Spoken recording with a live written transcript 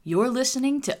You're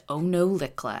listening to Oh No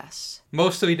Lit Class.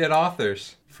 Mostly dead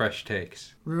authors, fresh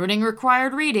takes. Ruining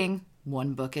required reading,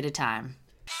 one book at a time.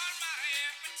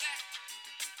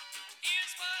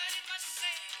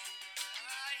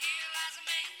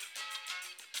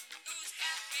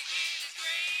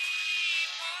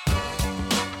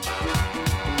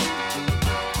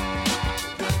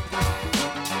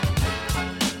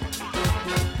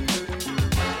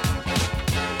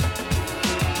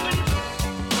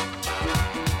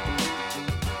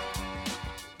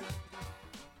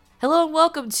 Hello and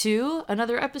welcome to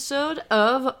another episode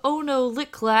of Oh No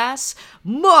Lit Class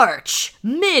March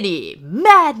Mini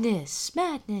Madness.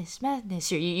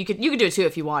 Here, you can do it too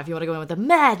if you want. If you want to go in with the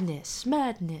madness.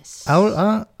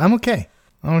 I'm okay.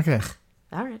 All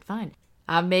right, fine.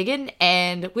 I'm Megan,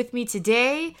 and with me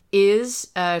today is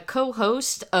a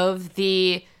co-host of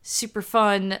the super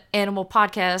fun animal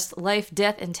podcast Life,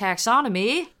 Death, and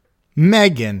Taxonomy,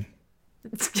 Megan.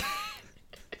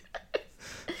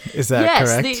 Is that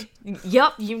correct?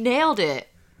 Yup, you nailed it.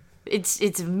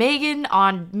 It's Megan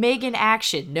on Megan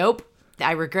action. Nope,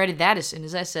 I regretted that as soon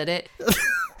as I said it.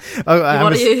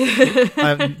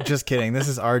 I'm just kidding. This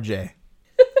is RJ.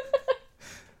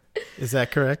 Is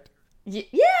that correct?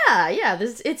 Yeah.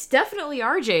 It's definitely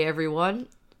RJ. Everyone,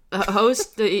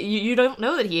 host. You don't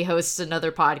know that he hosts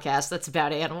another podcast that's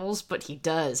about animals, but he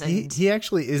does. And He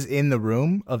actually is in the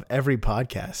room of every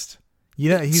podcast.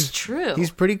 He's true.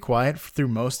 He's pretty quiet through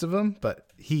most of them, but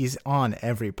he's on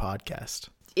every podcast.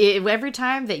 Every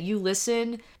time that you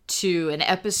listen to an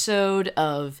episode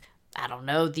of, I don't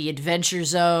know, The Adventure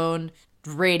Zone,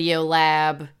 Radio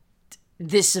Lab,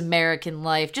 This American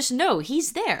Life, just know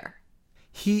he's there.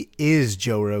 He is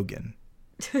Joe Rogan.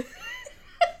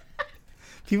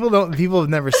 People have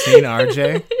never seen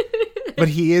RJ, but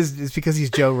he is. It's because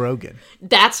he's Joe Rogan.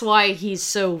 That's why he's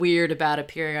so weird about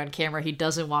appearing on camera. He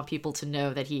doesn't want people to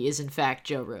know that he is in fact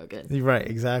Joe Rogan. Right,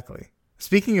 exactly.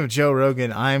 Speaking of Joe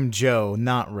Rogan, I'm Joe,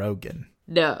 not Rogan.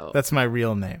 No. That's my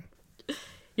real name.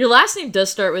 Your last name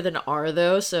does start with an R,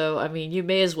 though, so, I mean, you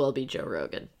may as well be Joe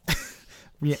Rogan.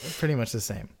 Yeah, pretty much the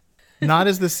same. I'm not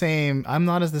as the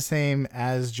same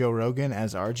as Joe Rogan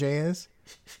as RJ is.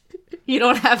 You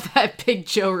don't have that big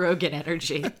Joe Rogan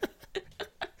energy.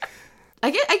 I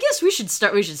guess we should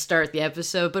start the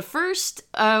episode, but first,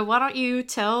 why don't you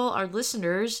tell our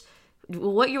listeners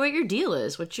what your deal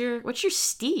is? What's your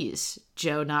steez,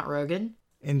 Joe, not Rogan?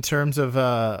 In terms of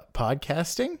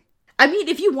podcasting? I mean,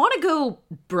 if you want to go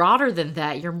broader than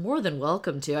that, you're more than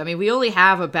welcome to. I mean, we only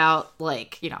have about a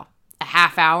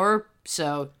half hour,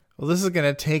 so. Well, this is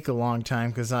going to take a long time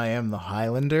because I am the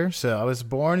Highlander. So I was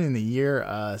born in the year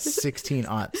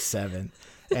 1607,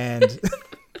 and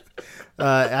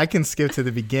I can skip to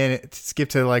the beginning, skip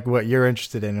to like what you're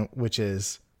interested in, which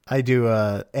is I do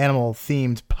a animal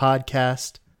themed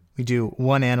podcast. We do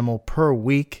one animal per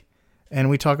week, and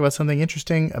we talk about something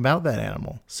interesting about that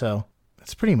animal. So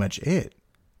that's pretty much it.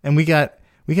 And we got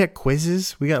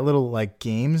quizzes. We got little like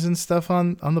games and stuff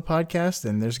on the podcast,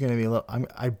 and there's going to be a little.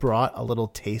 I brought a little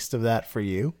taste of that for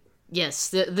you. Yes,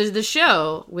 the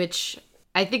show, which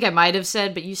I think I might have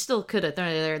said, but you still could have thrown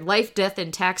it there. Life, Death,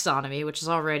 and Taxonomy, which is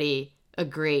already a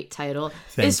great title.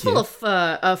 It's full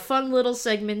of fun little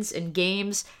segments and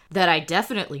games that I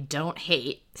definitely don't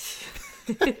hate.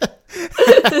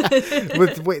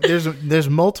 Wait, there's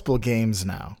multiple games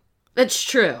now. That's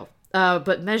true.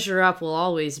 But Measure Up will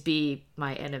always be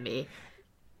my enemy.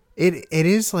 It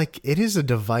is a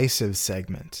divisive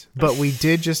segment, but we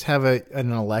did just have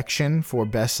an election for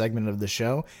best segment of the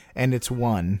show, and it's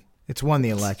won the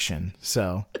election.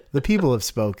 So the people have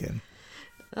spoken.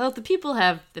 Well, if the people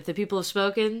have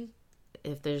spoken,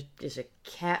 if there's a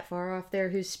cat far off there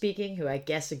who's speaking, who I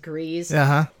guess agrees.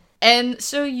 Uh-huh. And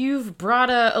so you've brought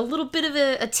a little bit of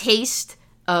a taste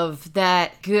of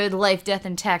that good Life, Death,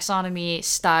 and Taxonomy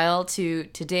style to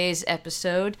today's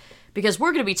episode, because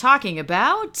we're going to be talking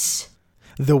about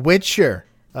The Witcher.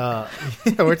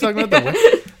 We're talking about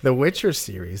the Witcher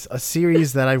series, a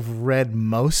series that I've read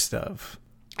most of.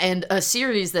 And a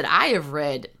series that I have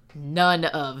read none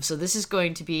of. So this is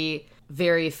going to be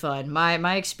very fun.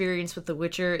 My experience with The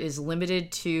Witcher is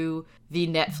limited to the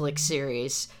Netflix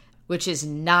series, which is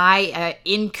nigh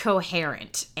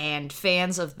incoherent, and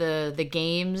fans of the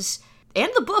games and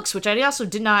the books, which I also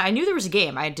did not, I knew there was a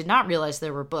game, I did not realize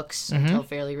there were books until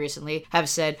fairly recently, have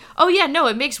said, oh yeah, no,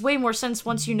 it makes way more sense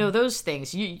once you know those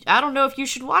things. I don't know if you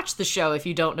should watch the show if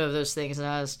you don't know those things. And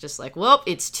I was just like, well,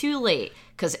 it's too late,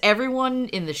 because everyone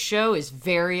in the show is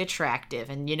very attractive,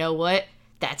 and you know what?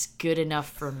 That's good enough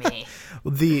for me.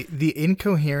 The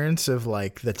incoherence of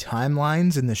like the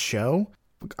timelines in the show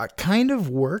kind of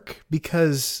work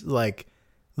because like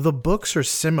the books are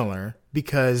similar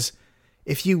because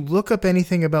if you look up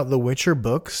anything about the Witcher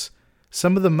books,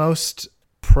 some of the most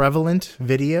prevalent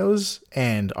videos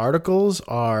and articles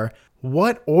are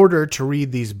what order to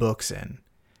read these books in.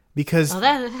 Because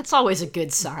that's always a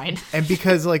good sign. And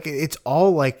because like it's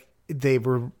all like they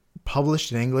were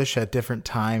published in English at different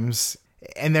times,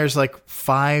 and there's like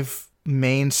 5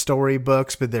 main story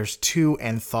books, but there's 2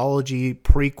 anthology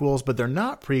prequels, but they're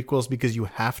not prequels because you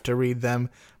have to read them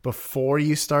before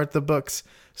you start the books.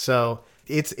 So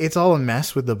it's all a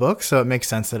mess with the book, so it makes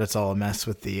sense that it's all a mess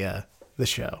with the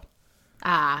show.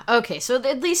 Ah, okay. So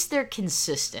at least they're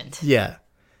consistent. Yeah.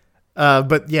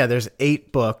 But yeah, there's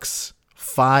 8 books,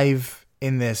 5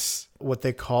 in this, what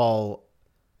they call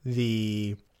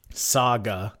the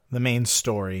saga, the main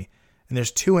story. And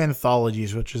there's 2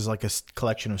 anthologies, which is like a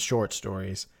collection of short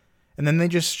stories. And then they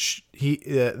just,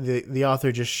 the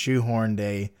author just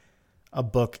shoehorned a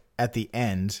book at the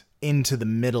end into the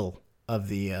middle of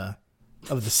the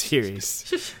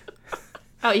series.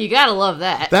 Oh, you gotta love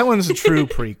that. That one's a true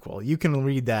prequel. You can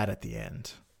read that at the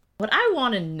end. What I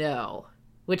want to know,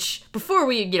 which before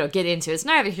we get into it, it's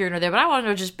neither here nor there, but I want to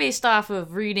know just based off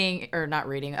of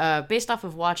based off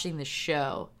of watching the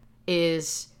show,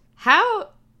 is how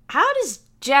does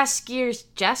Jaskier,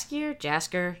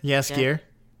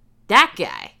 that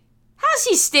guy, how does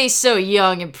he stay so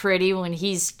young and pretty when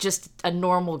he's just a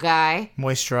normal guy?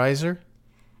 Moisturizer?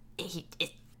 This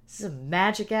is a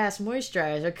magic ass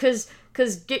moisturizer, because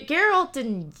Geralt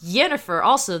and Yennefer,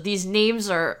 also these names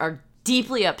are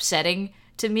deeply upsetting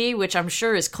to me, which I'm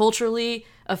sure is culturally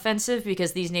offensive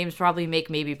because these names probably make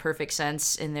maybe perfect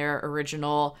sense in their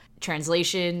original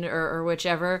translation or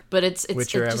whichever, but it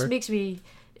just makes me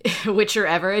Witcher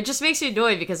ever. It just makes me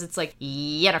annoyed because it's like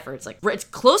Yennefer. It's like it's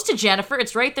close to Jennifer.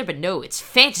 It's right there, but no, it's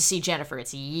fantasy Jennifer.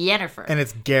 It's Yennefer, and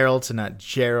it's Geralt and not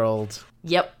Gerald.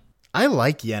 Yep. I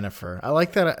like Yennefer. I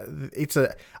like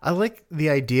that. I like the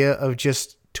idea of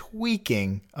just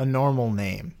tweaking a normal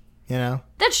name. You know?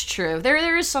 That's true.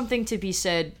 There is something to be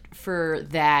said for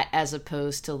that as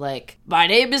opposed to like, my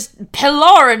name is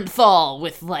Pelorenthal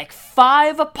with like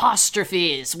 5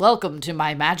 apostrophes. Welcome to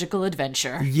my magical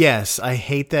adventure. Yes, I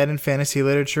hate that in fantasy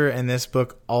literature, and this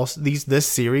book also this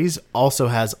series also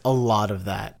has a lot of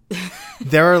that.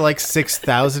 There are like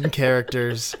 6,000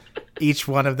 characters. Each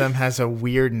one of them has a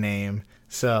weird name.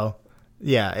 So,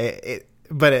 yeah,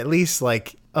 but at least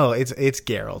like, oh, it's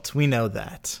Geralt. We know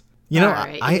that. You know,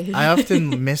 right. I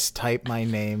often mistype my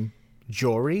name,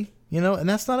 Jory, and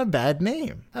that's not a bad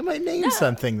name. I might name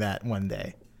something that one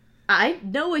day. I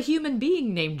know a human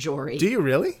being named Jory. Do you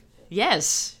really?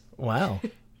 Yes. Wow.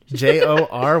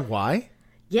 Jory?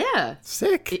 Yeah.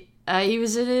 Sick. He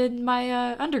was in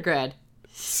my undergrad.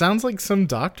 Sounds like some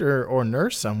doctor or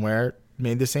nurse somewhere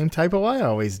made the same typo I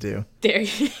always do. There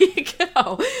you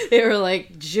go. They were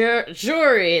like,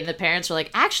 Jory, and the parents were like,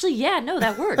 actually, yeah, no,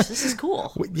 that works. This is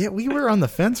cool. Yeah, we were on the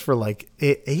fence for like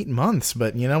 8 months,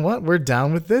 but you know what? We're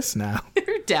down with this now.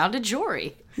 We're down to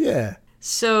Jory. Yeah.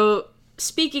 So,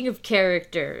 speaking of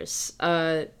characters,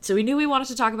 so we knew we wanted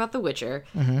to talk about The Witcher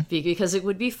because it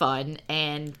would be fun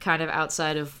and kind of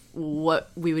outside of what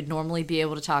we would normally be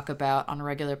able to talk about on a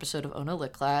regular episode of Ono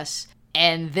Lit Class.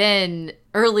 And then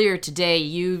earlier today,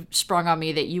 you sprung on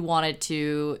me that you wanted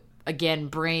to, again,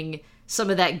 bring some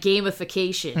of that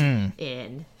gamification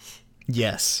in.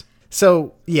 Yes.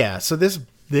 So, yeah. So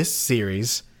this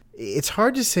series, it's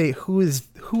hard to say who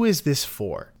is this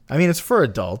for. I mean, it's for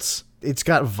adults. It's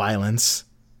got violence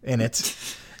in it.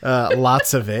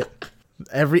 Lots of it.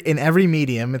 In every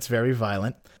medium, it's very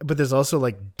violent. But there's also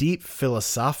like deep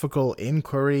philosophical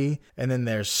inquiry, and then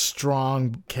there's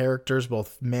strong characters,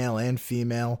 both male and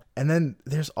female. And then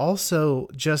there's also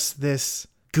just this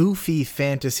goofy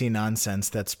fantasy nonsense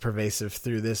that's pervasive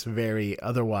through this very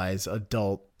otherwise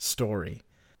adult story.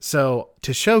 So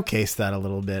to showcase that a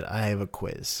little bit, I have a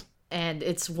quiz. And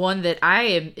it's one that I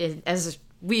am, as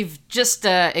we've just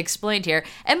explained here,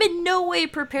 am in no way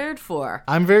prepared for.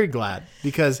 I'm very glad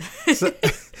because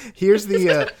here's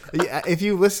the if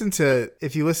you listen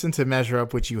to Measure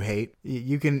Up, which you hate,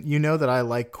 you know that I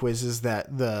like quizzes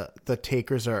that the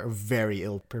takers are very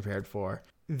ill prepared for.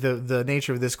 The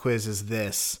nature of this quiz is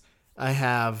this: I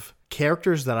have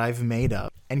characters that I've made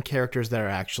up and characters that are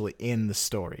actually in the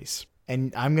stories,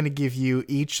 and I'm gonna give you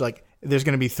each there's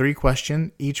going to be 3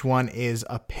 questions. Each one is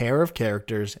a pair of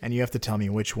characters, and you have to tell me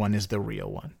which one is the real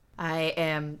one. I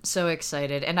am so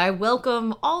excited, and I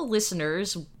welcome all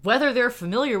listeners, whether they're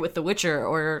familiar with The Witcher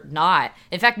or not.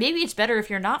 In fact, maybe it's better if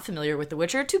you're not familiar with The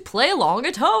Witcher to play along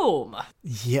at home.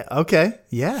 Yeah, okay,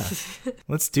 yeah.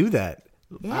 Let's do that.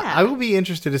 Yeah. I will be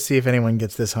interested to see if anyone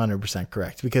gets this 100%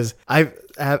 correct, because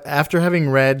after having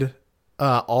read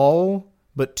all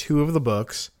but 2 of the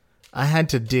books, I had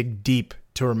to dig deep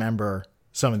to remember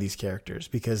some of these characters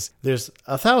because there's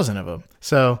 1,000 of them.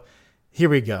 So here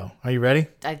we go. Are you ready?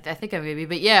 I think I may be,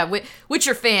 but yeah,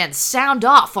 Witcher fans, sound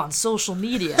off on social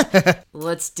media.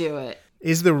 Let's do it.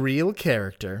 Is the real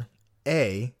character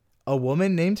A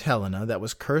woman named Helena that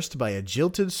was cursed by a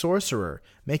jilted sorcerer,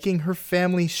 making her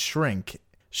family shrink?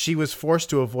 She was forced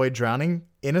to avoid drowning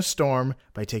in a storm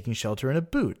by taking shelter in a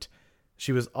boot.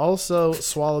 She was also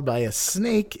swallowed by a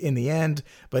snake in the end,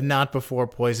 but not before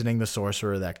poisoning the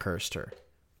sorcerer that cursed her.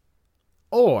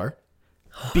 Or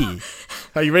B.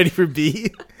 Are you ready for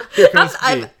B? Here comes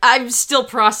B. I'm still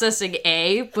processing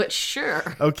A, but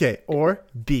sure. Okay, or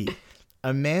B.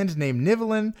 A man named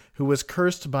Nivellen who was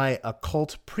cursed by a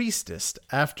cult priestess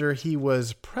after he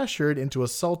was pressured into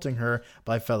assaulting her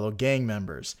by fellow gang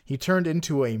members. He turned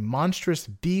into a monstrous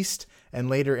beast and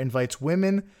later invites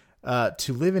women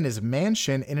to live in his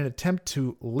mansion in an attempt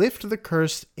to lift the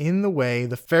curse in the way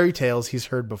the fairy tales he's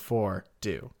heard before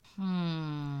do.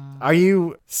 Are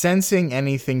you sensing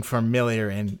anything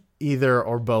familiar in either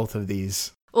or both of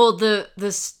these? Well, the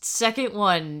second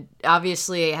one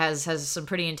obviously has some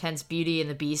pretty intense Beauty and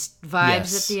the Beast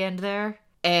vibes at the end there.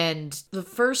 And the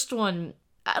first one,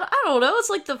 I don't know, it's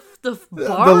like the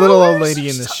little old lady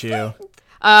in the shoe.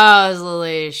 Oh, it's the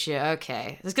lady shoe.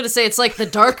 Okay. I was going to say it's like the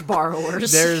Dark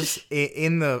Borrowers. There's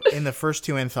in the first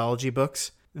 2 anthology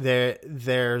books,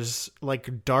 there's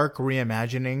like dark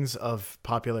reimaginings of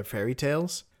popular fairy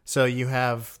tales. So you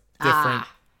have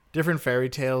different fairy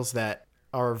tales that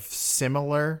are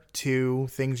similar to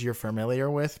things you're familiar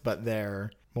with, but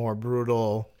they're more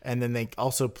brutal. And then they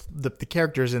also the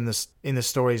characters in the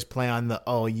stories play on the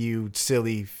you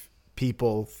silly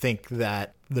people think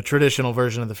that the traditional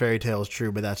version of the fairy tale is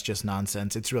true, but that's just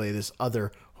nonsense. It's really this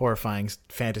other horrifying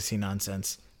fantasy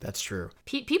nonsense. That's true.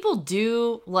 People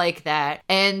do like that.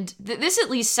 And this at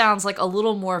least sounds like a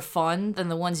little more fun than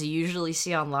the ones you usually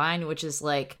see online, which is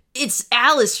like, it's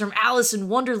Alice from Alice in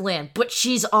Wonderland, but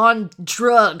she's on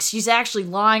drugs. She's actually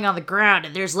lying on the ground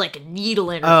and there's like a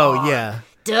needle in her arm. Yeah.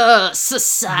 Duh,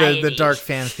 society. The dark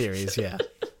fan theories, yeah.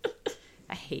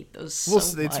 I hate those so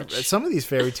much. Some of these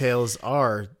fairy tales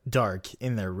are dark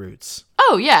in their roots.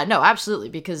 Oh, yeah, no, absolutely,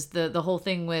 because the whole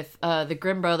thing with the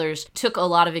Grimm brothers took a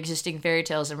lot of existing fairy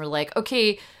tales and were like,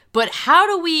 okay, but how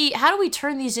do we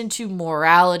turn these into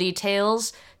morality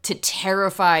tales to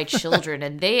terrify children?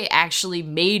 And they actually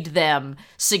made them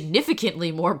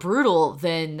significantly more brutal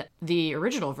than the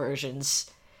original versions.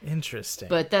 Interesting.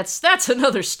 But that's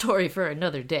another story for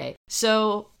another day.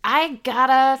 So I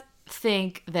gotta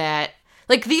think that,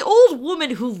 like, the old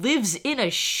woman who lives in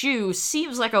a shoe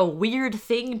seems like a weird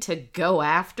thing to go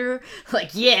after. Like,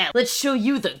 yeah, let's show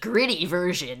you the gritty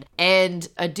version. And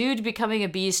a dude becoming a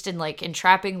beast and, like,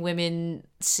 entrapping women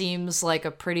seems like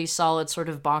a pretty solid sort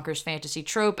of bonkers fantasy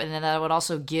trope. And then that would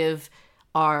also give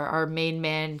our main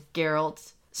man,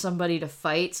 Geralt, somebody to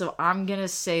fight. So I'm gonna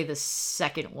say the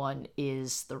second one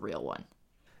is the real one.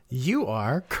 You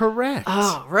are correct.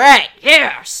 All right.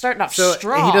 Yeah. Starting off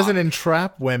strong. He doesn't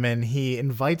entrap women. He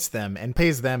invites them and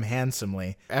pays them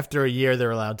handsomely. After a year,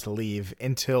 they're allowed to leave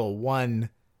until one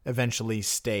eventually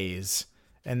stays.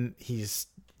 And he's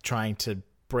trying to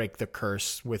break the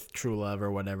curse with true love or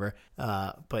whatever.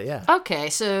 But yeah. Okay.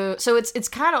 So it's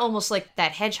kind of almost like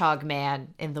that hedgehog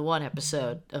man in the one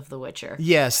episode of The Witcher.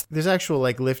 Yes. There's actual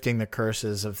like lifting the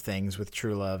curses of things with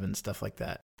true love and stuff like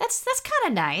that. That's kind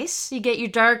of nice. You get your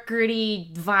dark, gritty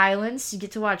violence. You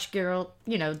get to watch Geralt,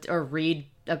 or read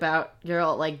about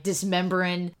Geralt, like,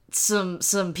 dismembering some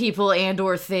people and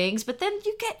or things. But then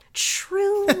you get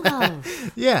true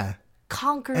love. Yeah.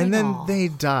 Conquering and then all. They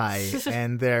die,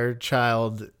 and their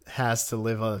child has to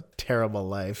live a terrible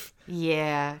life.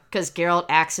 Yeah, because Geralt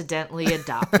accidentally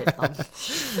adopted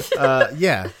them.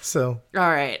 Yeah, so. All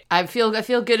right. I feel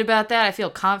good about that. I feel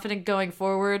confident going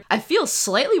forward. I feel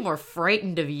slightly more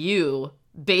frightened of you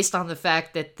based on the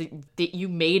fact that that you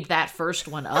made that first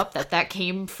one up, that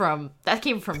came from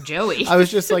Joey. I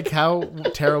was just like, how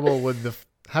terrible would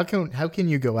how can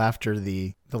you go after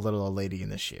the little old lady in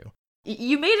the shoe?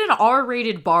 You made an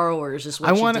R-rated Borrowers is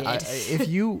what you did. If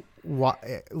you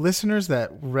listeners that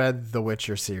read the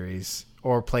Witcher series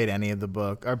or played any of the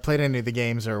book or played any of the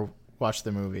games or watched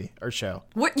the movie or show,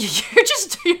 you're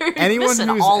anyone missing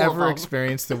who's all ever of them.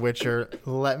 experienced the Witcher,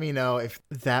 let me know if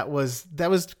that was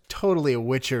totally a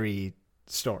Witchery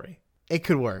story. It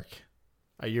could work.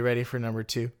 Are you ready for number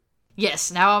 2?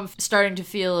 Yes. Now I'm starting to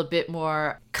feel a bit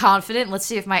more confident. Let's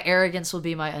see if my arrogance will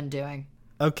be my undoing.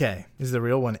 Okay, is the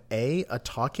real one A, a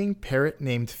talking parrot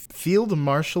named Field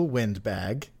Marshal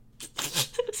Windbag,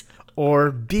 or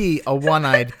B, a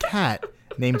one-eyed cat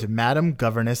named Madam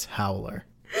Governess Howler?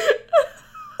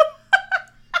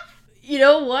 You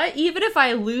know what? Even if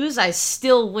I lose, I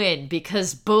still win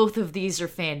because both of these are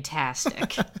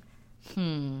fantastic.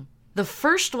 The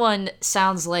first one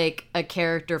sounds like a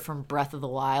character from Breath of the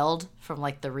Wild, from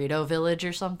like the Rito Village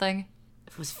or something.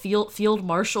 It was Field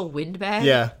Marshal Windbag.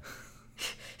 Yeah.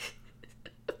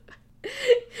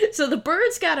 So the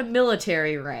bird's got a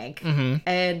military rank,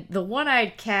 and the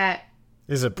one-eyed cat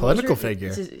Is a political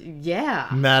figure. Yeah.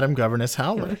 Madam Governess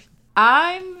Howler.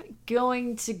 I'm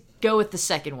going to go with the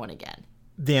second one again.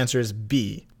 The answer is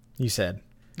B, you said.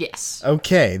 Yes.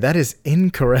 Okay, that is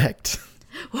incorrect.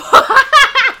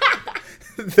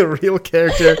 The real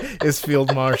character is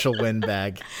Field Marshal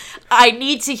Windbag. I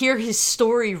need to hear his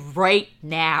story right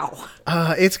now.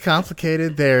 It's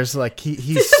complicated. There's like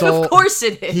he's sold. Of course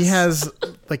it is. He has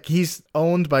he's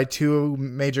owned by two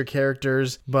major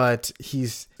characters, but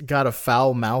he's got a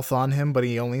foul mouth on him, but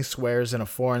he only swears in a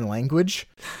foreign language.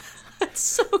 That's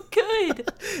so good.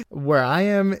 Where I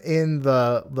am in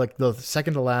the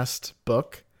second to last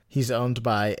book, he's owned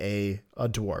by a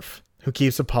dwarf who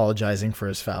keeps apologizing for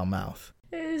his foul mouth.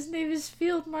 His name is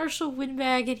Field Marshal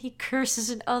Windbag, and he curses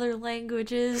in other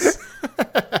languages.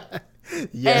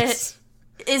 Yes.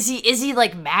 Is he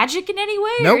like magic in any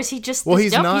way, Nope. or is he just? Well,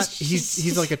 he's no, not.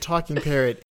 He's like a talking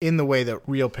parrot in the way that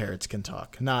real parrots can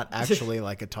talk, not actually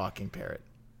like a talking parrot.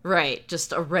 Right,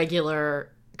 just a regular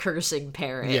cursing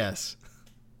parrot. Yes.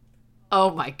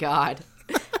 Oh my god.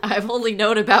 I've only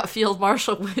known about Field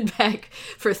Marshal Windbag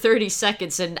for 30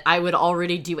 seconds, and I would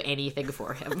already do anything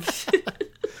for him.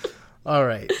 All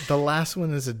right. The last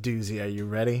one is a doozy. Are you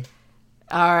ready?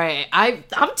 All right. I'm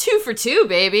 2 for 2,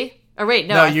 baby. Oh, wait,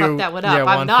 no, I fucked that one up. yeah,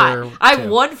 I'm one not. for I'm two.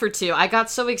 1 for 2. I got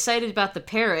so excited about the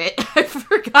parrot, I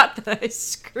forgot that I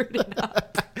screwed it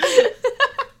up.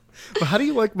 Well, how do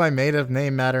you like my maiden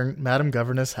name, Madam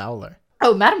Governess Howler?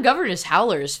 Oh, Madam Governess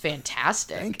Howler is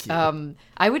fantastic. Thank you.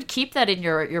 I would keep that in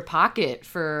your pocket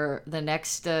for the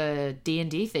next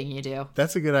D&D thing you do.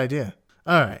 That's a good idea.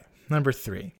 All right. Number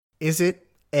 3. Is it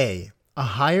A, a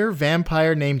higher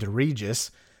vampire named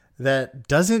Regis that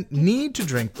doesn't need to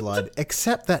drink blood,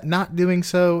 except that not doing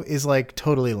so is like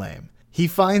totally lame? He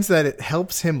finds that it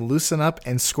helps him loosen up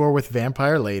and score with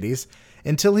vampire ladies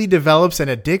until he develops an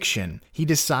addiction. He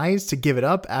decides to give it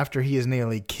up after he is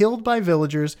nearly killed by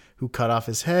villagers who cut off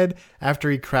his head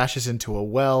after he crashes into a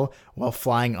well while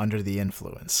flying under the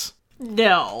influence.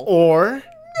 No. Or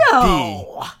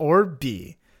No.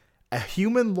 B, a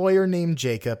human lawyer named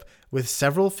Jacob with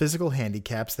several physical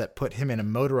handicaps that put him in a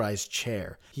motorized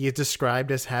chair. He is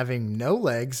described as having no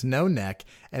legs, no neck,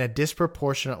 and a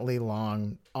disproportionately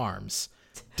long arms.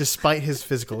 Despite his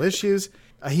physical issues,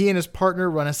 he and his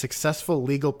partner run a successful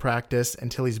legal practice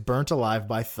until he's burnt alive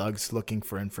by thugs looking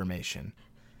for information.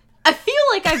 I feel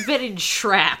like I've been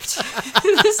entrapped.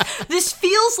 This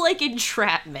feels like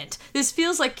entrapment. This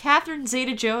feels like Catherine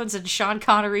Zeta-Jones and Sean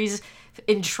Connery's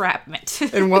entrapment.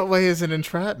 In what way is it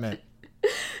entrapment?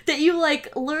 That you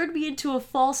like lured me into a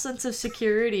false sense of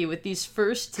security with these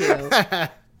first two.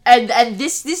 And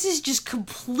this is just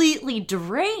completely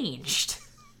deranged.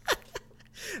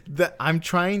 I'm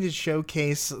trying to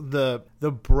showcase the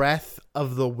breadth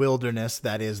of the wilderness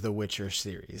that is the Witcher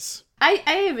series. I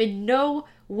am in no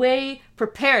way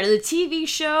prepared. In the TV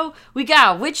show, we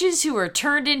got witches who are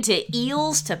turned into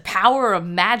eels to power a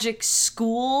magic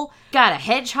school. Got a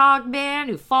hedgehog man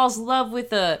who falls in love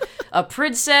with a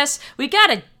princess. We got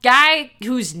a guy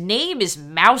whose name is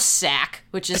Mousesack,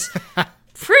 which is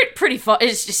pretty fun.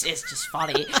 It's just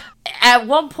funny. At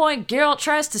one point, Geralt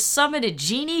tries to summon a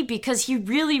genie because he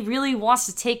really, really wants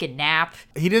to take a nap.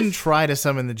 He didn't try to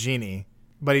summon the genie,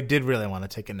 but he did really want to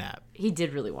take a nap. He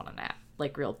did really want a nap,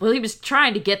 like real. Well, he was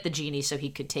trying to get the genie so he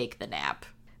could take the nap,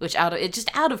 which out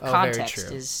of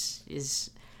context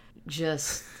is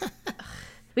just.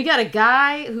 We got a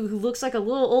guy who looks like a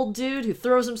little old dude who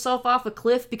throws himself off a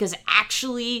cliff because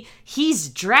actually he's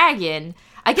dragon.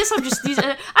 I guess I'm just these. I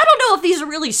don't know if these are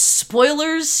really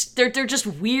spoilers. They're just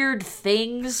weird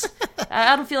things.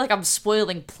 I don't feel like I'm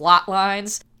spoiling plot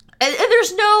lines. And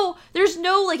there's no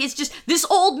like, it's just this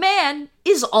old man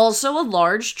is also a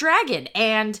large dragon,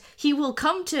 and he will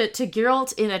come to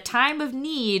Geralt in a time of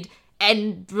need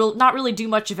and will not really do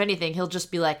much of anything. He'll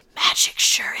just be like, magic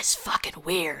sure is fucking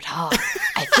weird, huh?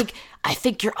 I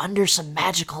think you're under some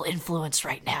magical influence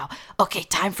right now. Okay,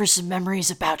 time for some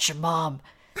memories about your mom.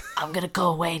 I'm gonna go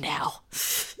away now.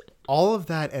 All of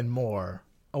that and more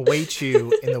await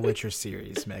you in the Witcher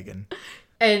series, Megan.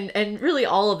 And really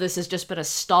all of this has just been a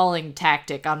stalling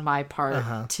tactic on my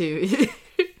part to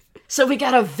So we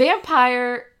got a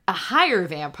vampire, a higher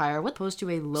vampire, as opposed to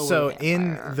a lower vampire. So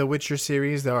in the Witcher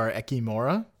series, there are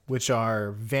Ekimora, which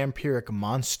are vampiric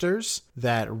monsters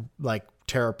that like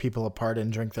tear people apart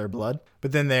and drink their blood.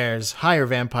 But then there's higher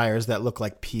vampires that look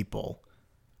like people.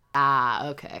 Ah,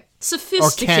 okay. Or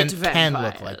Sophisticated can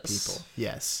vampires. look like people.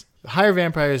 Yes. Higher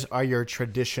vampires are your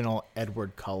traditional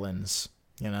Edward Cullens,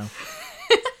 you know?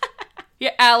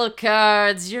 Your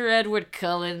Alucards, your Edward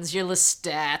Cullens, your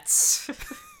Lestats.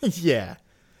 Yeah.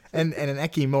 And an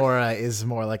Ekimora is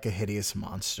more like a hideous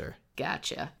monster.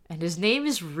 Gotcha. And his name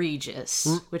is Regis,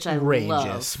 which I Rageous,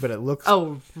 love. but it looks...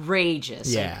 Oh,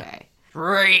 Regis. Yeah. Okay.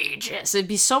 Regis. It'd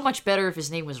be so much better if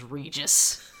his name was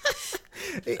Regis.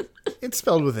 It's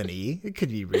spelled with an E. It could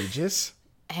be Regis.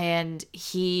 And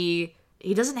he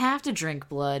doesn't have to drink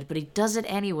blood, but he does it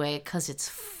anyway because it's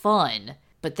fun.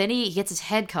 But then he gets his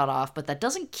head cut off, but that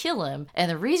doesn't kill him. And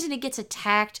the reason he gets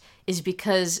attacked is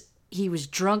because he was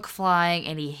drunk flying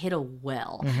and he hit a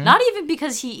well. Mm-hmm. Not even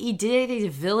because he did anything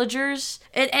to villagers.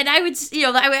 And I would,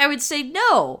 I would say,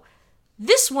 no,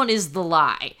 this one is the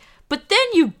lie. But then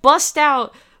you bust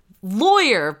out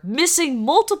lawyer missing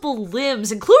multiple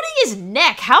limbs, including his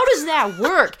neck. How does that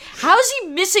work? How is he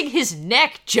missing his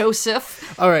neck,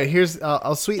 Joseph? All right, here's...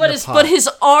 I'll sweeten the pot. But his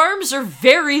arms are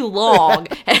very long.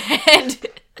 And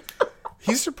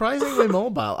He's surprisingly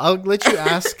mobile. I'll let you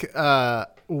ask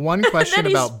one question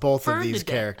he's about both of burned these to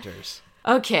death. characters.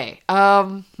 okay.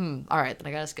 All right, then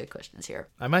I gotta ask good questions here.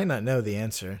 I might not know the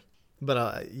answer,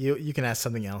 but you can ask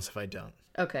something else if I don't.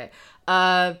 Okay.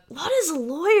 What does a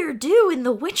lawyer do in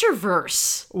the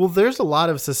Witcherverse? Well, there's a lot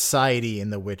of society in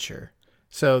The Witcher.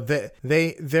 So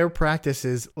their practice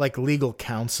is like legal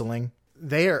counseling.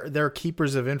 They're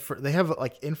keepers of They have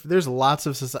there's lots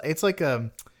of society. It's like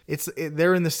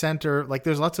they're in the center. Like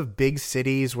there's lots of big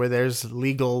cities where there's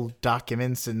legal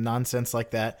documents and nonsense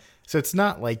like that. So it's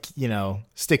not like,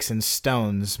 sticks and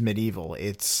stones medieval.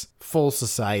 It's full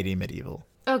society medieval.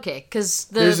 Okay, because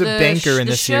There's a banker in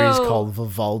the series show... called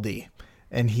Vivaldi,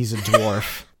 and he's a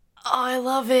dwarf. Oh, I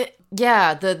love it.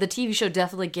 Yeah, the TV show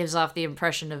definitely gives off the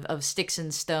impression of sticks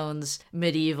and stones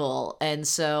medieval, and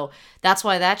so that's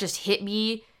why that just hit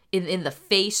me in the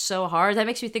face so hard. That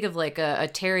makes me think of like a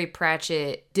Terry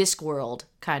Pratchett Discworld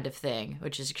kind of thing,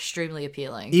 which is extremely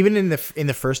appealing. Even in the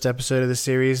first episode of the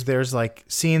series, there's like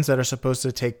scenes that are supposed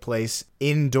to take place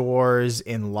indoors,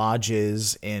 in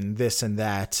lodges, in this and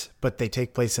that, but they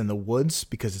take place in the woods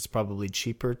because it's probably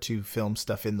cheaper to film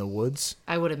stuff in the woods.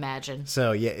 I would imagine.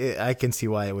 So yeah, I can see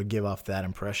why it would give off that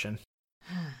impression.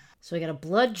 So we got a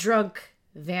blood-drunk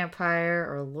vampire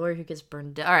or a lawyer who gets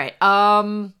burned down. All right.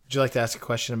 Would you like to ask a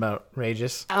question about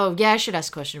Regis? Oh, yeah, I should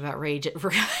ask a question about Rage.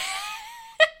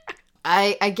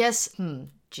 I guess,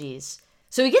 geez.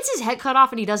 So he gets his head cut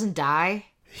off and he doesn't die?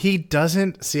 He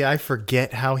doesn't. See, I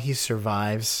forget how he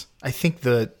survives. I think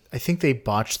they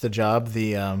botched the job,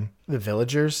 the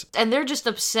villagers. And they're just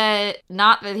upset,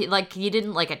 not that he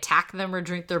didn't attack them or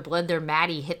drink their blood. They're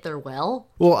mad he hit their well.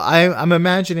 Well, I'm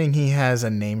imagining he has a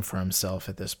name for himself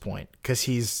at this point because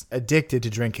he's addicted to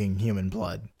drinking human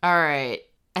blood. All right.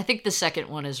 I think the second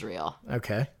one is real.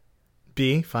 Okay.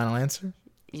 B, final answer?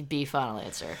 B, final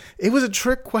answer. It was a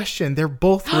trick question. They're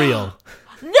both real.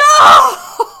 No!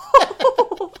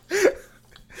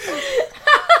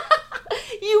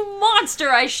 You monster!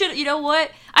 You know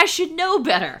what? I should know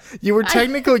better. You were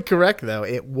technically correct, though.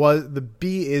 The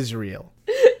B is real.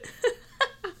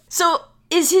 So,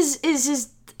 how does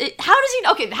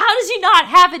he not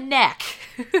have a neck?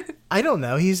 I don't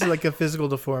know. He's like a physical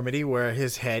deformity where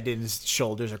his head and his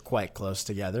shoulders are quite close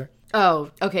together.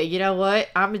 Oh, okay. You know what?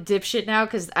 I'm a dipshit now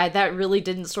because that really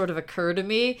didn't sort of occur to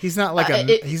me. He's not like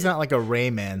he's not like a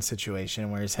Rayman situation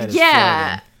where his head is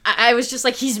yeah. floating. I was just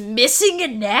like, he's missing a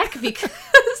neck because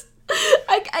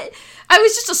I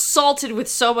was just assaulted with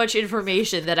so much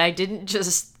information that I didn't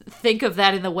just think of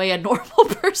that in the way a normal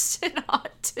person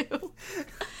ought to.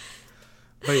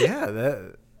 But yeah,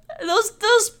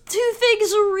 those two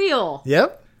things are real.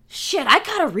 Yep. Shit, I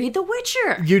gotta read The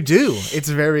Witcher. You do. It's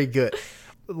very good.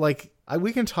 Like,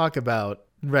 we can talk about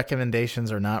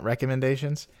recommendations or not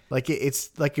recommendations. Like, it's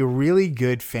like a really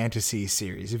good fantasy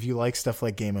series. If you like stuff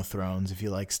like Game of Thrones, if you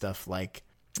like stuff like,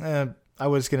 I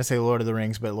was going to say Lord of the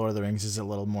Rings, but Lord of the Rings is a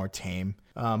little more tame.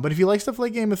 But if you like stuff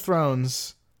like Game of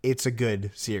Thrones, it's a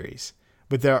good series.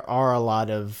 But there are a lot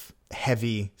of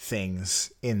heavy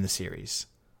things in the series,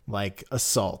 like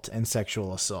assault and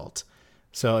sexual assault.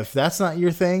 So if that's not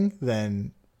your thing,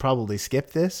 then probably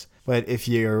skip this. But if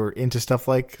you're into stuff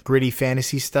like gritty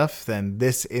fantasy stuff, then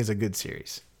this is a good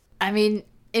series. I mean,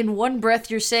 in one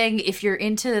breath you're saying if you're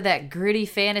into that gritty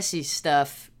fantasy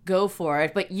stuff, go for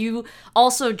it, but you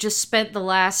also just spent the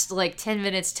last 10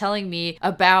 minutes telling me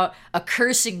about a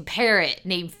cursing parrot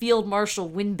named Field Marshal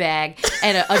Windbag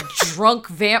and a drunk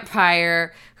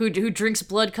vampire who drinks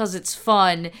blood because it's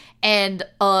fun, and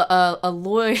a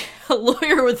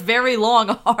lawyer with very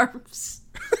long arms.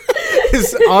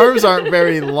 His arms aren't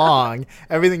very long.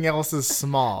 Everything else is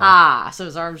small. So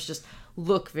his arms just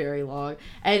look very long.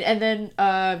 And then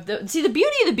the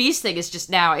Beauty and the Beast thing is just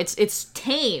now it's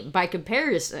tame by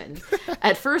comparison.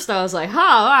 At first I was like, oh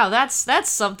wow, that's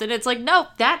something. It's like, nope,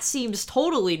 that seems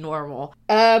totally normal.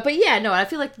 But yeah, no, I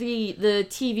feel like the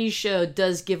TV show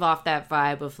does give off that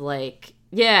vibe of like,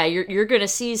 yeah, you're gonna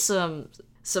see some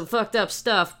fucked up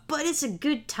stuff, but it's a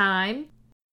good time.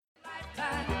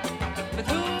 With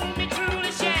whom we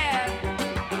truly share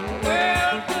a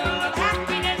world full of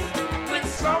happiness with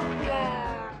someone.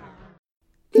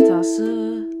 Toss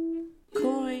a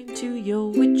coin to your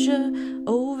witcher,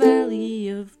 oh valley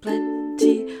of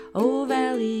plenty, oh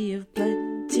valley of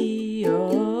plenty,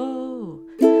 oh.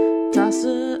 Toss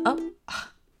a up.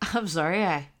 I'm sorry,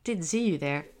 I didn't see you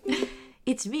there.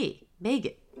 It's me,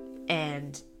 Megan,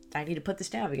 and I need to put this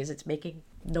down because it's making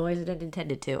noise it didn't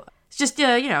intended to. It's just,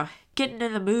 getting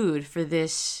in the mood for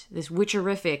this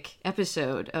witcherific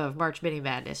episode of March Mini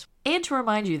Madness. And to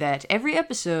remind you that every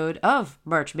episode of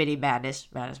March Mini Madness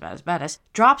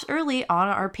drops early on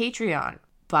our Patreon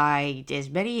by as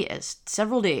many as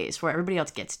several days before everybody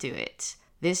else gets to it.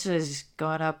 This was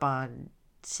going up on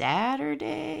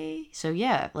Saturday. So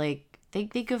yeah,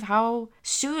 think of how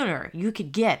sooner you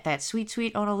could get that sweet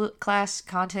Ono class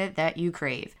content that you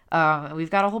crave.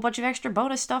 We've got a whole bunch of extra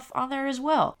bonus stuff on there as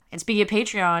well. And speaking of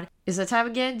Patreon, is the time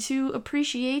again to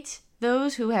appreciate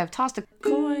those who have tossed a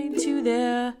coin to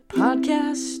their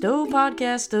podcast. Oh,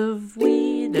 podcast of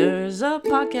wieners, a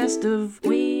podcast of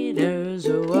wieners.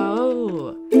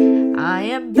 Oh, I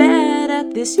am bad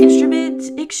at this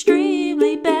instrument,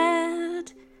 extremely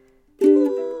bad.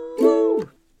 Ooh.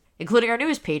 Including our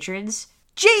newest patrons,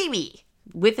 Jamie,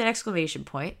 with an exclamation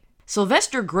point,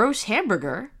 Sylvester Gross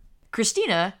Hamburger,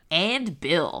 Christina, and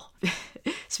Bill.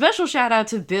 Special shout out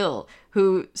to Bill,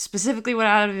 who specifically went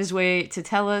out of his way to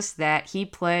tell us that he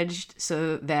pledged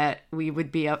so that we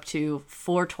would be up to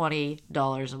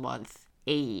 $420 a month.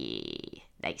 Hey,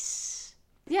 nice.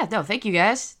 Yeah, no, thank you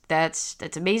guys. That's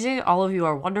amazing. All of you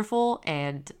are wonderful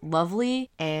and lovely,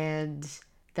 and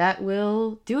that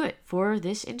will do it for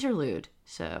this interlude.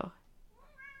 So,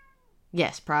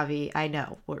 yes, Pravi, I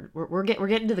know we're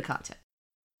getting to the content.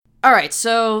 All right,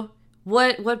 so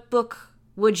what book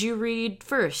would you read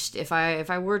first if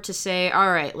I were to say,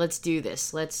 all right, let's do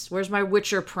this. Where's my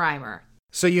Witcher primer?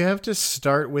 So you have to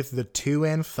start with the two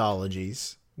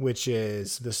anthologies, which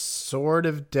is The Sword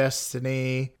of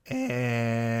Destiny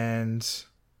and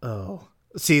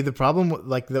the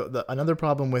problem another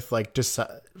problem with just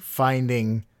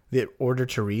finding the order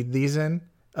to read these in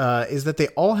is that they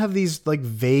all have these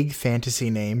vague fantasy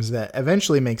names that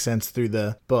eventually make sense through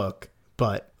the book.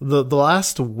 But the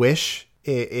Last Wish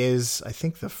is, I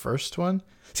think, the first one.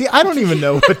 See, I don't even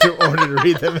know what order to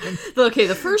read them in. Okay,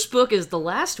 the first book is The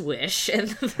Last Wish.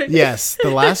 Yes, The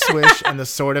Last Wish and The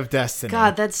Sword of Destiny.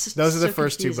 God, those are the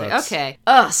first confusing. 2 books. Okay.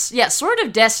 Yeah, Sword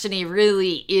of Destiny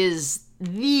really is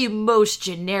the most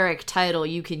generic title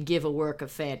you can give a work of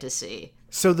fantasy.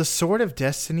 So the Sword of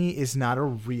Destiny is not a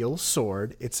real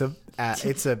sword. It's a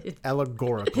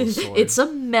allegorical sword. It's a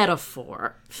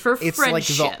metaphor for it's friendship.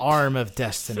 It's like the arm of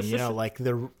destiny,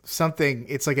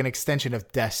 it's like an extension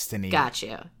of destiny.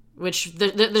 Gotcha. Which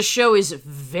the show is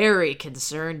very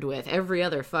concerned with. Every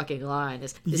other fucking line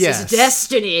is, this is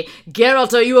destiny.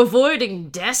 Geralt, are you avoiding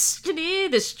destiny?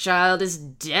 This child is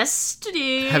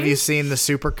destiny. Have you seen the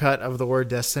supercut of the word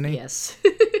destiny? Yes.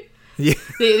 Yeah.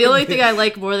 The only thing I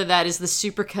like more than that is the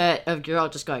supercut of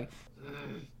Geralt just going,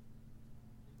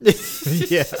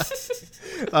 yeah.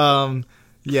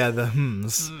 The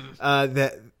hymns.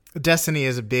 That destiny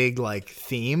is a big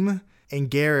theme, and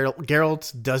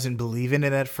Geralt doesn't believe in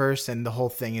it at first, and the whole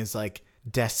thing is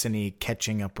destiny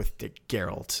catching up with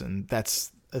Geralt, and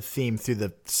that's a theme through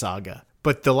the saga.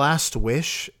 But The Last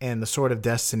Wish and The Sword of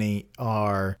Destiny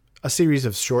are a series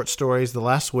of short stories. The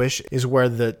Last Wish is where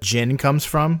the djinn comes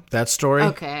from, that story.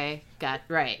 Okay,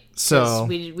 right. So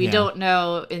we don't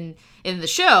know in the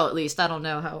show, at least. I don't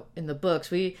know how in the books.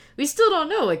 We still don't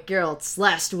know what Geralt's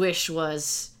last wish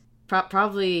was.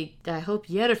 Probably, I hope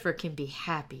Yennefer can be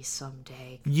happy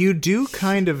someday. You do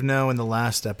kind of know in the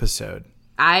last episode.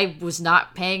 I was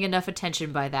not paying enough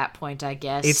attention by that point, I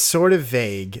guess. It's sort of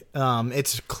vague.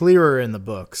 It's clearer in the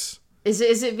books. Is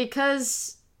it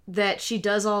because that she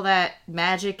does all that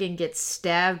magic and gets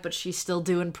stabbed, but she's still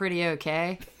doing pretty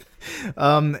okay?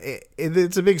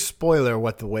 It's a big spoiler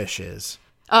what the wish is.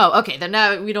 Oh, okay. Then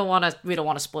now we don't want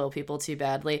to spoil people too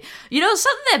badly. You know,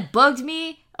 something that bugged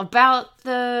me about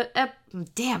the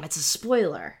damn, it's a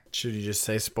spoiler. Should you just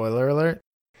say spoiler alert?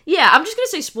 Yeah, I'm just gonna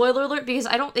say spoiler alert because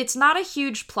it's not a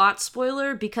huge plot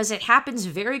spoiler because it happens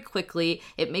very quickly.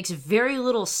 It makes very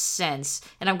little sense,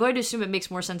 and I'm going to assume it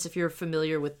makes more sense if you're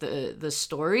familiar with the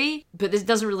story. But this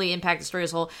doesn't really impact the story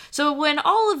as a whole. So when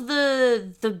all of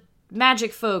the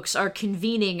magic folks are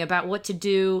convening about what to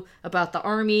do about the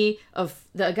army of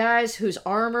the guys whose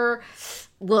armor,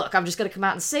 look, I'm just gonna come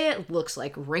out and say it, looks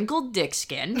like wrinkled dick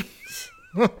skin.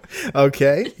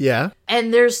 Okay, yeah.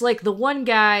 And there's like the one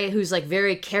guy who's like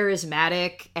very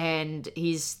charismatic, and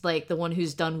he's like the one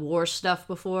who's done war stuff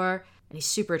before, and he's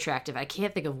super attractive. I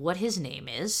can't think of what his name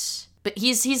is, but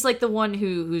he's like the one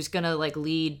who's gonna like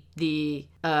lead the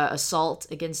assault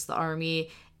against the army,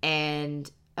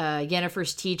 and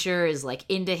Yennefer's teacher is like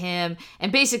into him,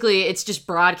 and basically it's just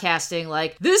broadcasting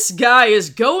like, this guy is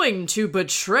going to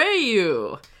betray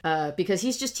you, because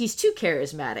he's too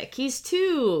charismatic, he's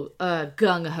too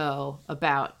gung-ho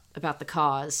about the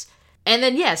cause. And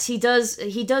then yes, he does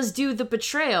do the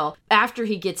betrayal after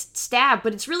he gets stabbed,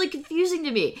 but it's really confusing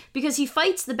to me because he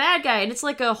fights the bad guy and it's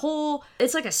like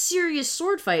a serious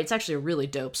sword fight. It's actually a really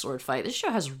dope sword fight. This show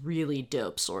has really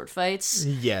dope sword fights.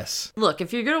 Yes. Look,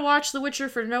 if you're gonna watch The Witcher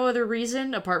for no other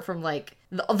reason apart from like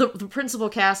the principal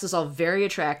cast is all very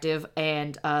attractive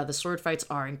and the sword fights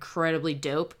are incredibly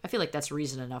dope. I feel like that's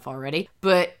reason enough already.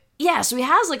 But yeah, so he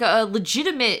has like a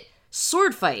legitimate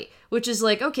sword fight, which is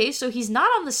like, okay, so he's not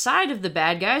on the side of the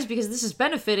bad guys because this is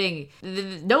benefiting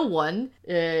no one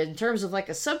in terms of like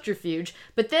a subterfuge.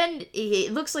 But then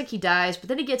it looks like he dies, but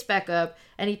then he gets back up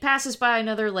and he passes by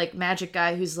another like magic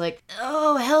guy who's like,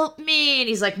 oh, help me. And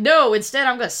he's like, no, instead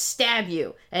I'm gonna stab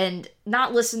you and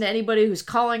not listen to anybody who's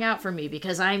calling out for me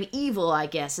because I'm evil, I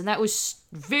guess. And that was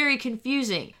very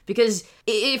confusing because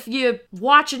if you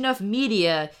watch enough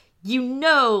media, you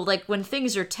know, like, when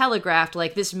things are telegraphed,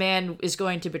 like, this man is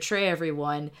going to betray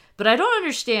everyone, but I don't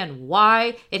understand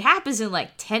why. It happens in,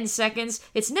 like, 10 seconds.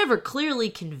 It's never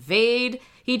clearly conveyed.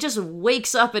 He just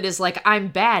wakes up and is like, I'm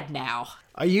bad now.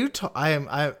 Are you talking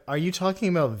about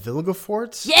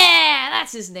Vilgefortz? Yeah,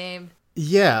 that's his name.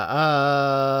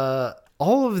 Yeah,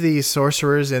 all of the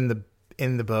sorcerers in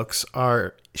the books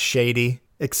are shady,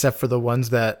 except for the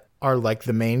ones that are like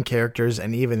the main characters,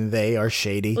 and even they are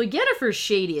shady. Well, Yennefer's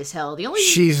shady as hell.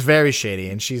 She's very shady,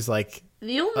 and she's like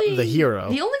the hero.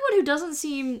 The only one who doesn't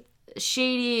seem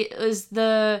shady is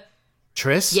the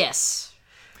Triss. Yes,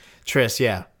 Triss.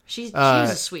 Yeah, she's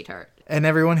a sweetheart. And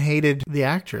everyone hated the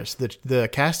actress, the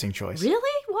casting choice.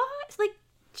 Really? What? Like,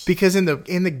 because in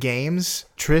the games,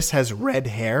 Triss has red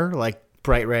hair, like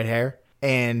bright red hair,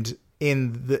 and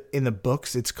in the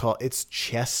books, it's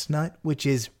chestnut, which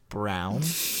is brown.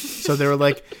 So they were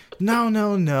like, no,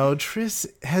 Triss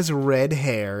has red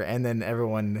hair, and then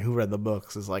everyone who read the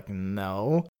books is like,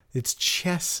 no, it's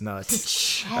chestnut.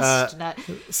 Chestnut.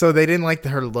 So they didn't like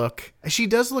her look. She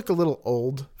does look a little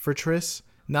old for Triss.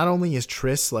 Not only is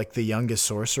Triss like the youngest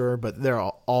sorcerer, but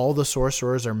all the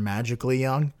sorcerers are magically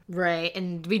young. Right,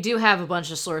 and we do have a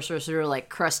bunch of sorcerers who are like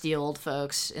crusty old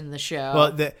folks in the show.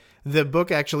 Well, the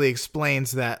book actually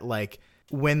explains that, like,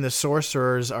 when the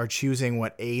sorcerers are choosing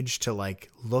what age to like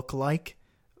look like,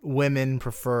 women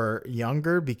prefer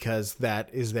younger because that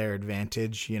is their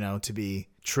advantage, to be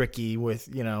tricky with,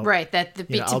 right, that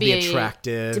to I'll be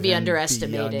attractive, to be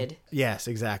underestimated. Yes,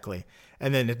 exactly.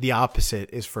 And then the opposite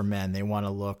is for men. They want to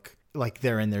look like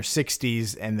they're in their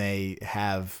 60s and they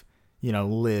have,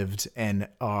 lived and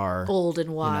are old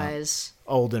and wise.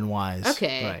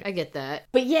 Okay, right. I get that.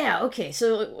 But yeah, okay,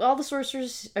 so all the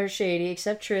sorcerers are shady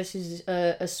except Triss, who's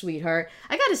a sweetheart.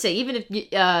 I gotta say, even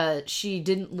if she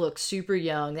didn't look super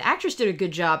young, the actress did a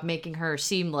good job making her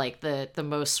seem like the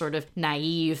most sort of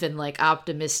naive and like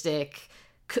optimistic,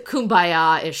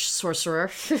 kumbaya-ish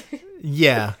sorcerer.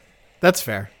 Yeah, that's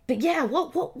fair. But yeah,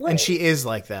 what? And she is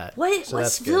like that.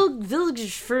 What's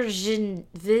village version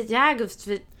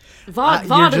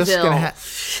vaudeville?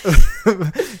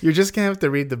 You're just gonna have to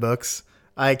read the books.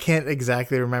 I can't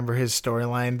exactly remember his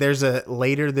storyline. There's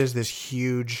this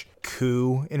huge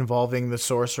coup involving the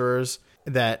sorcerers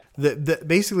that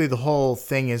basically the whole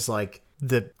thing is like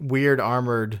the weird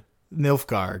armored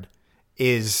Nilfgaard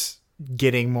is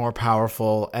getting more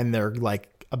powerful, and they're like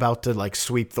about to like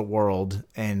sweep the world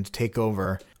and take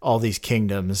over all these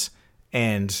kingdoms,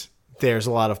 and there's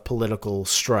a lot of political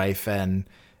strife, and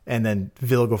then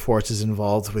Vilgefortz is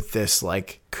involved with this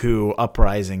like coup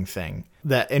uprising thing.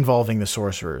 that involving the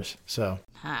sorcerers. So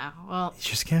Well, you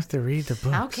just have to read the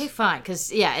books. okay, fine.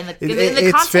 Because yeah, in the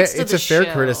It's context fair- of the it's a fair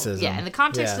show, criticism. Yeah, in the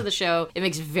context Yeah. of the show, it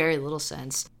makes very little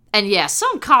sense. And yeah,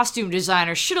 some costume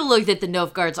designer should have looked at the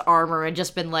Nilfgaard's armor and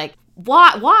just been like,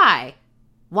 Why?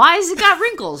 Why has it got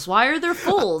wrinkles? Why are there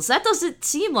folds? That doesn't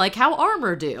seem like how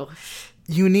armor do."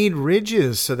 You need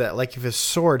ridges so that, like, if a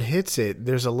sword hits it,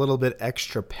 there's a little bit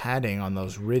extra padding on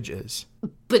those ridges.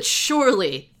 But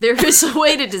surely there is a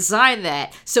way to design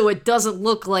that so it doesn't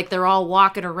look like they're all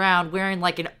walking around wearing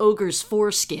like an ogre's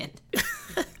foreskin.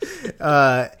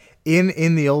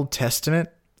 In the Old Testament,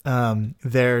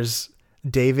 there's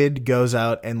David goes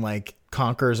out and like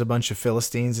conquers a bunch of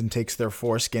Philistines and takes their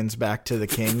foreskins back to the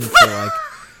king to like.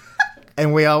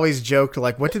 And we always joked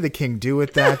like, what did the king do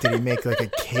with that? Did he make like a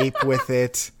cape with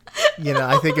it? You know,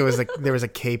 I think it was like there was a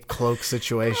cape cloak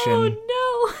situation.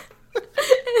 Oh no!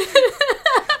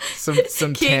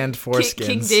 Some tanned foreskins.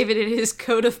 King David in his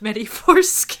coat of many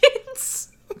foreskins.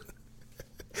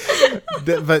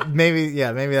 But maybe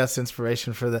that's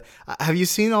inspiration for the. Have you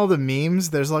seen all the memes?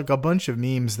 There's like a bunch of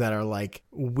memes that are like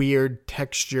weird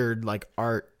textured like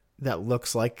art that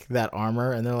looks like that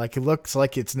armor, and they're like, it looks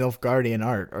like it's Nilfgaardian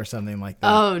art or something like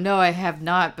that. Oh no, I have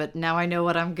not. But now I know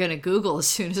what I'm gonna Google as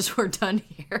soon as we're done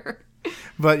here.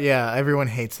 But yeah, everyone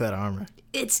hates that armor.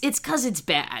 It's because it's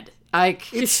bad.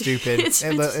 Like It's stupid.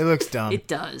 It looks dumb. It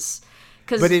does.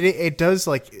 'Cause But it does,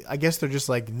 like, I guess they're just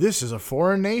like, this is a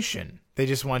foreign nation. They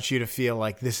just want you to feel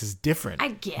like this is different. I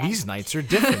guess. These knights are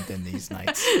different than these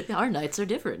knights. our knights are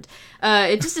different.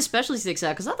 It just especially sticks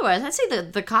out because otherwise, I'd say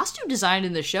the costume design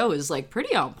in the show is like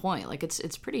pretty on point. Like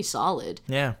it's pretty solid.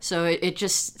 Yeah. So it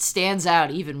just stands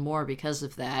out even more because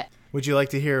of that. Would you like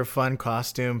to hear a fun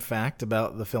costume fact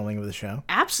about the filming of the show?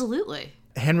 Absolutely.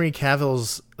 Henry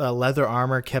Cavill's leather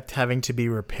armor kept having to be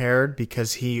repaired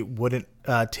because he wouldn't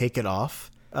take it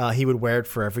off. He would wear it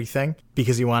for everything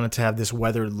because he wanted to have this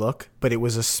weathered look, but it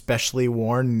was especially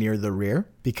worn near the rear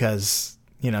because,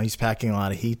 you know, he's packing a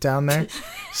lot of heat down there.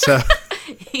 So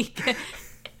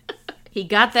He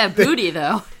got that booty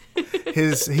though.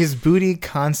 his booty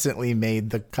constantly made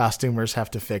the costumers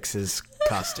have to fix his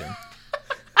costume.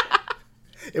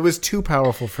 It was too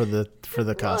powerful for the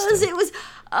costume. It was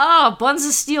Buns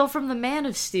of Steel from the Man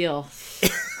of Steel.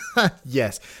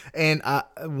 Yes. And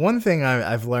one thing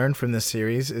I've learned from this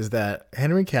series is that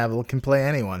Henry Cavill can play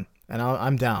anyone, and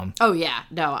I'm down. Oh yeah,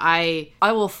 no, I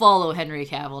will follow Henry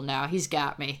Cavill now. He's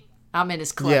got me. I'm in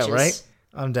his clutches. Yeah, right?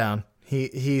 I'm down.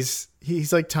 He's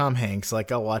like Tom Hanks.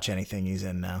 Like, I'll watch anything he's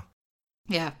in now.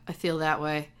 Yeah, I feel that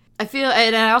way.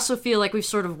 And I also feel like we've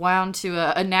sort of wound to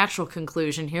a natural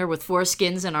conclusion here with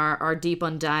foreskins and our deep,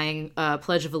 undying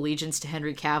pledge of allegiance to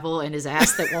Henry Cavill and his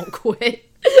ass that won't quit.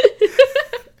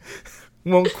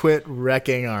 Won't quit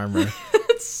wrecking armor.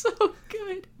 It's so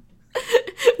good.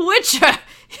 Witcher,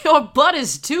 your butt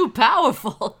is too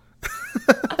powerful.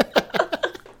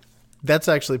 That's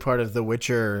actually part of the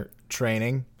Witcher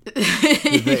training.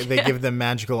 They give them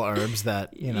magical herbs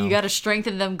that, you know. You gotta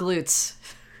strengthen them glutes.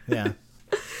 Yeah.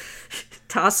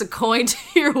 Toss a coin to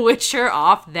your Witcher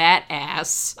off that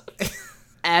ass.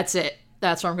 That's it.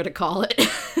 That's what I'm gonna call it.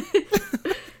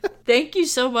 Thank you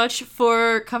so much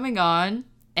for coming on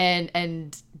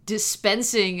and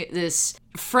dispensing this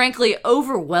frankly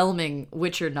overwhelming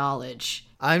Witcher knowledge.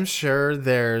 I'm sure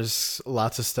there's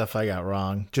lots of stuff I got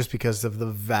wrong just because of the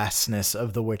vastness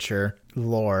of the Witcher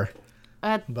lore.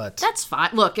 But That's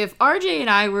fine. Look, if RJ and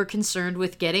I were concerned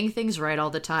with getting things right all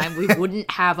the time, we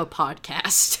wouldn't have a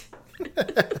podcast.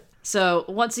 So,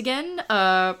 once again,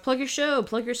 plug your show,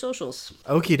 plug your socials.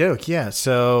 okie doke, yeah.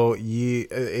 So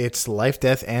it's Life,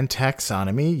 Death, and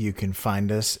Taxonomy. You can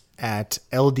find us at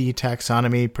LD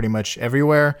Taxonomy pretty much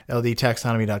everywhere.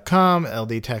 LDTaxonomy.com,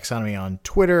 LD Taxonomy on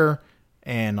Twitter,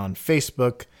 and on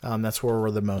Facebook. That's where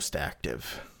we're the most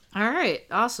active. All right,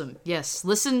 awesome. Yes,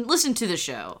 listen to the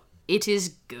show. It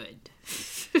is good.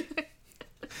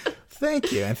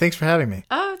 Thank you, and thanks for having me.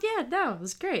 Oh, yeah, no, it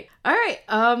was great. All right,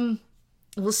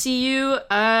 we'll see you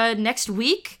next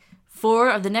week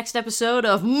for the next episode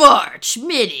of March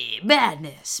Mini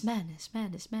Madness. Madness.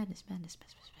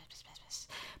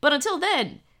 But until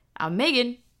then, I'm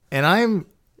Megan. And I'm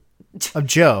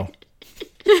Joe.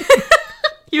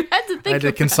 You had to think I had to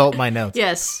about consult my notes.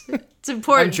 Yes, it's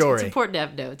important. I'm Jory. It's important to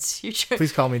have notes.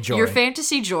 Please call me Jory. You're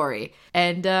Fantasy Jory.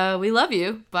 And we love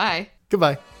you. Bye.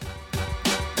 Goodbye.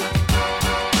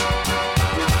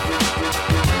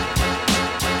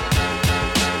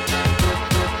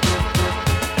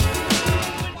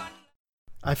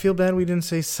 I feel bad we didn't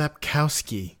say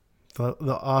Sapkowski, the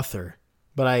author.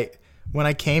 But when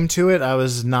I came to it, I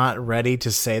was not ready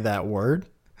to say that word.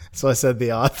 So I said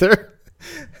the author.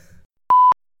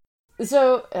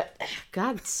 So,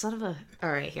 God, son of a.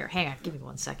 All right, here, hang on, give me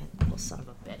 1 second, little son of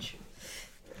a bitch.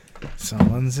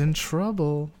 Someone's in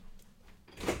trouble.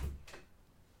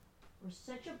 We're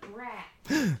such a brat.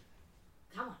 Come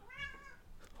on.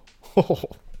 Oh.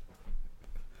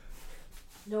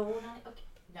 No, not okay.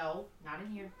 No, not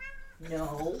in here.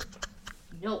 No,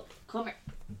 no, come here,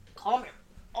 come here.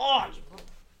 Oh, you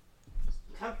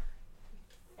come here,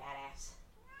 fat ass.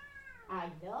 I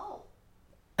know.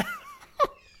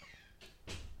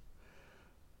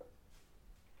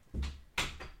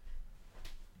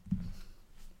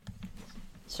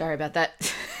 Sorry about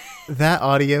that. That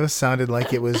audio sounded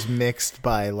like it was mixed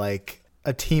by like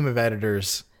a team of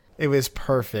editors. It was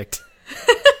perfect.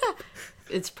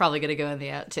 It's probably gonna go in the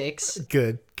outtakes.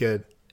 Good, good.